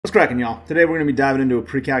What's cracking, y'all? Today we're going to be diving into a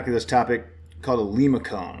pre-calculus topic called a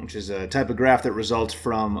Limacon, which is a type of graph that results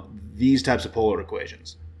from these types of polar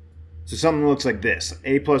equations. So something looks like this: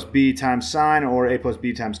 a plus b times sine, or a plus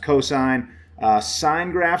b times cosine.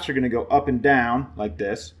 Sine graphs are going to go up and down like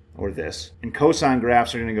this or this, and cosine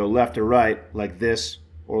graphs are going to go left to right like this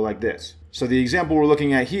or like this. So the example we're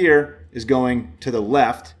looking at here is going to the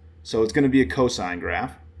left, so it's going to be a cosine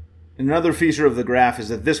graph. Another feature of the graph is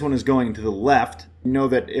that this one is going to the left. You know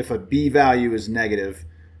that if a b value is negative,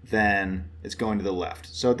 then it's going to the left.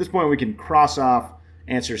 So at this point we can cross off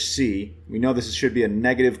answer C. We know this should be a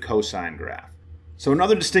negative cosine graph. So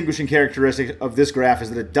another distinguishing characteristic of this graph is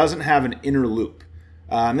that it doesn't have an inner loop.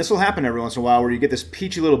 And this will happen every once in a while where you get this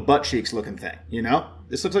peachy little butt cheeks looking thing, you know?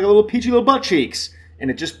 This looks like a little peachy little butt cheeks, and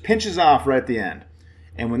it just pinches off right at the end.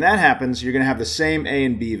 And when that happens, you're going to have the same a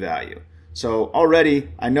and b value. So already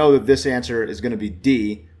I know that this answer is going to be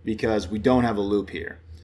D because we don't have a loop here.